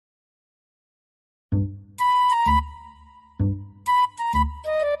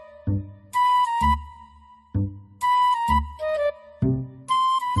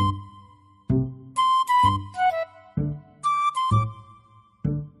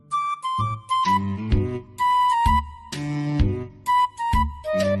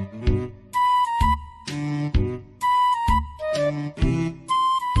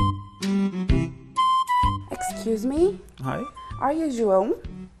Are you João?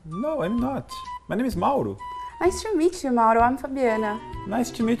 No, I'm not. My name is Mauro. Nice to meet you, Mauro. I'm Fabiana.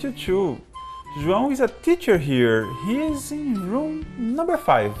 Nice to meet you too. João is a teacher here. He is in room number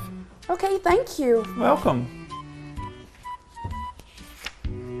 5. Okay, thank you. Welcome.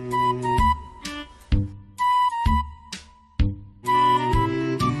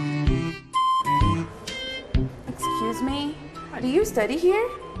 Excuse me? Do you study here?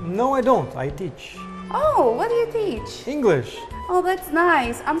 No, I don't. I teach. Oh, what do you teach? English. Oh, that's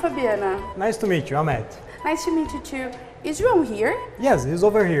nice. I'm Fabiana. Nice to meet you. I'm Ed. Nice to meet you too. Is João here? Yes, he's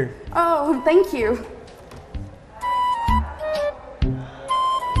over here. Oh, thank you.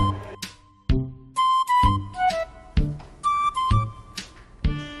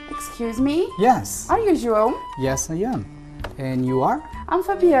 Excuse me? Yes. Are you João? Yes, I am. And you are? I'm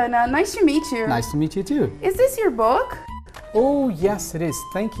Fabiana. Nice to meet you. Nice to meet you too. Is this your book? Oh, yes, it is.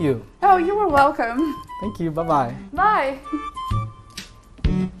 Thank you. Oh, you are welcome. Thank you. Bye-bye. Bye.